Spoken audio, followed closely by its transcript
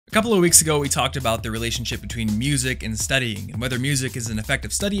A couple of weeks ago, we talked about the relationship between music and studying, and whether music is an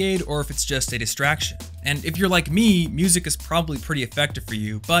effective study aid or if it's just a distraction. And if you're like me, music is probably pretty effective for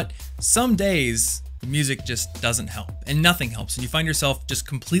you, but some days, music just doesn't help, and nothing helps, and you find yourself just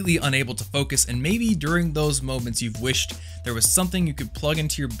completely unable to focus, and maybe during those moments you've wished there was something you could plug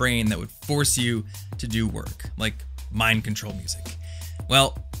into your brain that would force you to do work, like mind control music.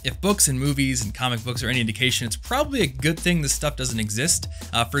 Well, if books and movies and comic books are any indication, it's probably a good thing this stuff doesn't exist.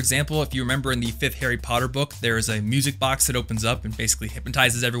 For example, if you remember in the 5th Harry Potter book, there is a music box that opens up and basically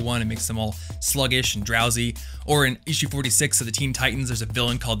hypnotizes everyone and makes them all sluggish and drowsy. Or in issue 46 of the Teen Titans, there's a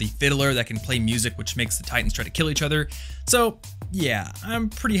villain called the Fiddler that can play music which makes the Titans try to kill each other. So yeah, I'm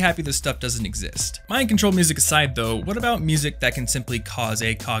pretty happy this stuff doesn't exist. Mind control music aside though, what about music that can simply cause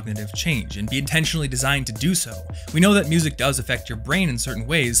a cognitive change and be intentionally designed to do so? We know that music does affect your brain in certain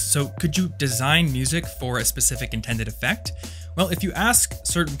ways, so could you design music for a specific intended effect? Well, if you ask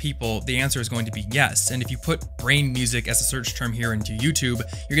certain people, the answer is going to be yes, and if you put brain music as a search term here into YouTube,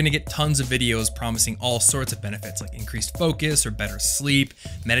 you're going to get tons of videos promising all sorts of benefits like increased focus or better sleep,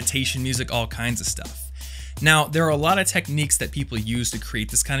 meditation music, all kinds of stuff. Now, there are a lot of techniques that people use to create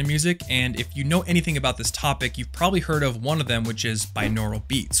this kind of music, and if you know anything about this topic, you've probably heard of one of them, which is binaural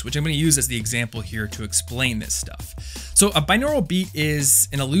beats, which I'm going to use as the example here to explain this stuff. So a binaural beat is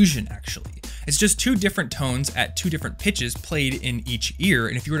an illusion, actually. It's just two different tones at two different pitches played in each ear,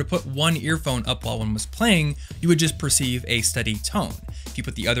 and if you were to put one earphone up while one was playing, you would just perceive a steady tone. If you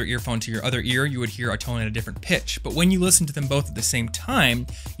put the other earphone to your other ear, you would hear a tone at a different pitch. But when you listen to them both at the same time,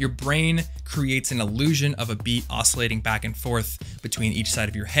 your brain creates an illusion of a beat oscillating back and forth between each side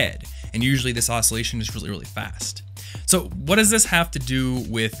of your head. And usually this oscillation is really, really fast. So what does this have to do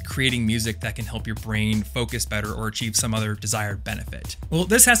with creating music that can help your brain focus better or achieve some other desired benefit? Well,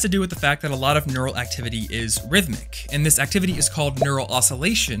 this has to do with the fact that a lot of neural activity is rhythmic, and this activity is called neural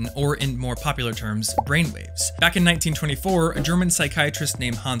oscillation, or in more popular terms, brainwaves. Back in 1924, a German psychiatrist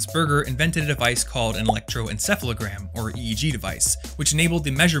named Hans Berger invented a device called an electroencephalogram, or EEG device, which enabled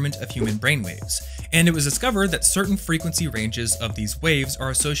the measurement of human brainwaves. And it was discovered that certain frequency ranges of these waves are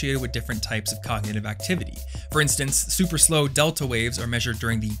associated with different types of cognitive activity. For instance, super slow delta waves are measured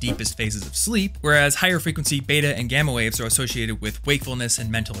during the deepest phases of sleep, whereas higher frequency beta and gamma waves are associated with wakefulness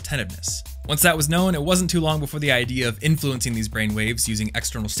and mental attentiveness. Once that was known, it wasn't too long before the idea of influencing these brain waves using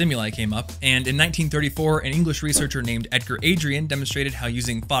external stimuli came up, and in 1934, an English researcher named Edgar Adrian demonstrated how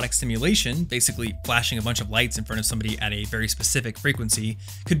using phonic stimulation, basically flashing a bunch of lights in front of somebody at a very specific frequency,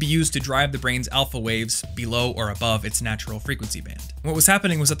 could be used to drive the brain's alpha waves below or above its natural frequency band. What was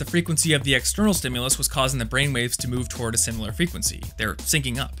happening was that the frequency of the external stimulus was causing the brain waves to move toward a similar frequency. They're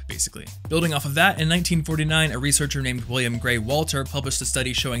syncing up, basically. Building off of that, in 1949, a researcher named William Gray Walter published a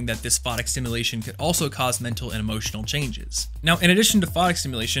study showing that this phonic stimulation could also cause mental and emotional changes. Now, in addition to phonic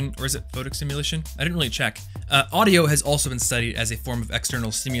stimulation, or is it photic stimulation? I didn't really check. Audio has also been studied as a form of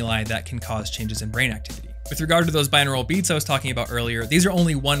external stimuli that can cause changes in brain activity. With regard to those binaural beats I was talking about earlier, these are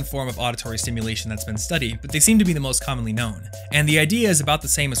only one form of auditory stimulation that's been studied, but they seem to be the most commonly known. And the idea is about the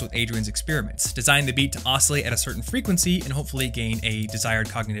same as with Adrian's experiments: design the beat to oscillate at a certain frequency and hopefully gain a desired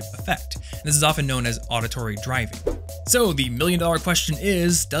cognitive effect. And this is often known as auditory driving. So the million-dollar question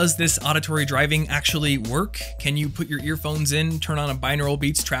is, does this auditory driving actually work? Can you put your earphones in, turn on a binaural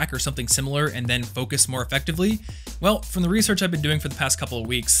beats track or something similar, and then focus more effectively? Well, from the research I've been doing for the past couple of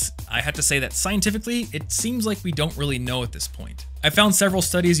weeks, I have to say that scientifically, it seems like we don't really know at this point. I found several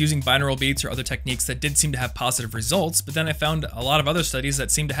studies using binaural beats or other techniques that did seem to have positive results, but then I found a lot of other studies that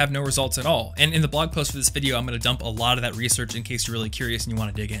seem to have no results at all. And in the blog post for this video, I'm going to dump a lot of that research in case you're really curious and you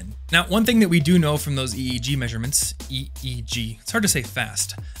want to dig in. Now, one thing that we do know from those EEG measurements, EEG, it's hard to say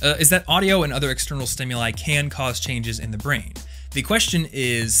fast, is that audio and other external stimuli can cause changes in the brain. The question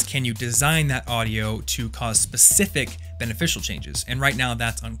is, can you design that audio to cause specific beneficial changes? And right now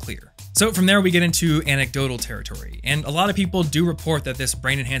that's unclear. So from there we get into anecdotal territory, and a lot of people do report that this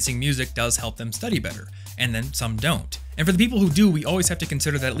brain-enhancing music does help them study better, and then some don't. And for the people who do, we always have to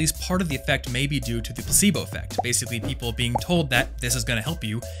consider that at least part of the effect may be due to the placebo effect, basically people being told that this is going to help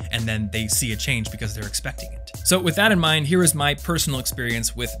you, and then they see a change because they're expecting it. So with that in mind, here is my personal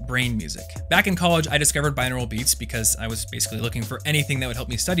experience with brain music. Back in college, I discovered binaural beats because I was basically looking for anything that would help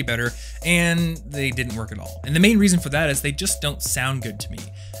me study better, and they didn't work at all. And the main reason for that is they just don't sound good to me.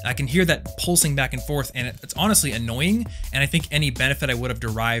 I can hear that pulsing back and forth, and it's honestly annoying, and I think any benefit I would have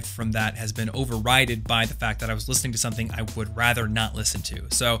derived from that has been overridden by the fact that I was listening to something I would rather not listen to.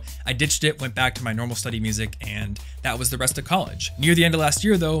 So I ditched it, went back to my normal study music, and that was the rest of college. Near the end of last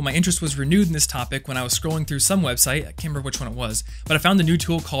year though, my interest was renewed in this topic when I was scrolling through some website, I can't remember which one it was, but I found a new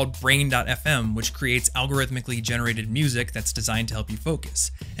tool called brain.fm, which creates algorithmically generated music that's designed to help you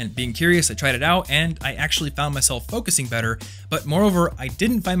focus. And being curious, I tried it out, and I actually found myself focusing better, but moreover, I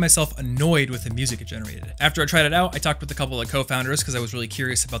didn't find myself annoyed with the music it generated. After I tried it out, I talked with a couple of co-founders because I was really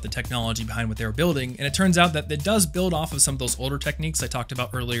curious about the technology behind what they were building, and it turns out that it does build off of some of those older techniques I talked about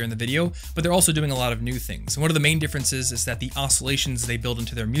earlier in the video, but they're also doing a lot of new things. And one of the main differences is that the oscillations they build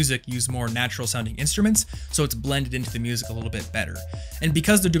into their music use more natural sounding instruments, so it's blended into the music a little bit better. And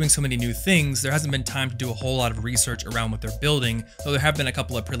because they're doing so many new things, there hasn't been time to do a whole lot of research around what they're building, though there have been a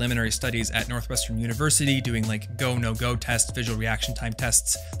couple of preliminary studies at Northwestern University doing like go, no-go tests, visual reaction time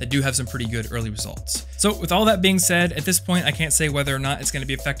tests that do have some pretty good early results. So with all that being said, at this point I can't say whether or not it's going to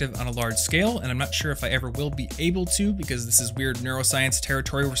be effective on a large scale, and I'm not sure if I ever will be able to because this is weird neuroscience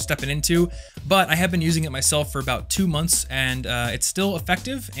territory we're stepping into, but I have been using it myself for about 2 months, and it's still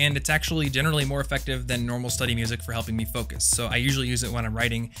effective, and it's actually generally more effective than normal study music for helping me focus. So I usually use it when I'm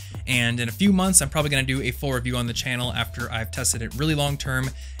writing, and in a few months I'm probably going to do a full review on the channel after I've tested it really long term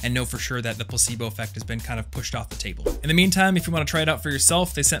and know for sure that the placebo effect has been kind of pushed off the table. In the meantime, if you want to try it out for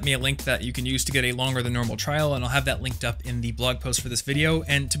yourself, they sent me a link that you can use to get a longer than normal trial, and I'll have that linked up in the blog post for this video.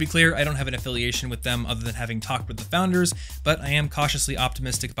 And to be clear, I don't have an affiliation with them other than having talked with the founders, but I am cautiously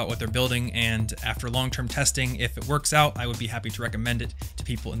optimistic about what they're building, and after long-term testing, if it works out, I would be happy to recommend it to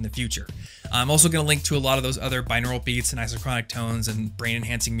people in the future. I'm also going to link to a lot of those other binaural beats and isochronic tones and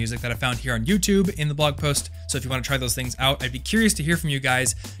brain-enhancing music that I found here on YouTube in the blog post, so if you want to try those things out, I'd be curious to hear from you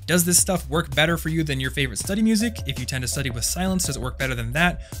guys. Does this stuff work better for you than your favorite study music? If you tend to study with silence, does it work better than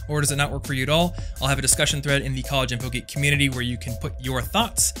that, or does it not work for you at all? I'll have a discussion thread in the College Info Geek community where you can put your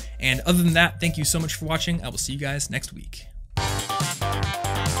thoughts, and other than that, thank you so much for watching. I will see you guys next week.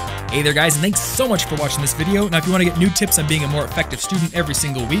 Hey there guys, and thanks so much for watching this video. Now if you want to get new tips on being a more effective student every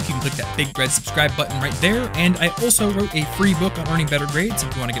single week, you can click that big red subscribe button right there. And I also wrote a free book on earning better grades.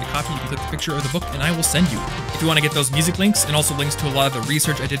 If you want to get a copy, you can click the picture of the book and I will send you one. If you want to get those music links and also links to a lot of the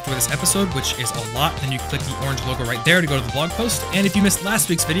research I did for this episode, which is a lot, then you can click the orange logo right there to go to the blog post. And if you missed last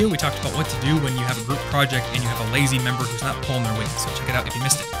week's video, we talked about what to do when you have a group project and you have a lazy member who's not pulling their weight. So check it out if you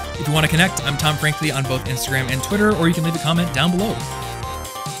missed it. If you want to connect, I'm Tom Frankly on both Instagram and Twitter, or you can leave a comment down below.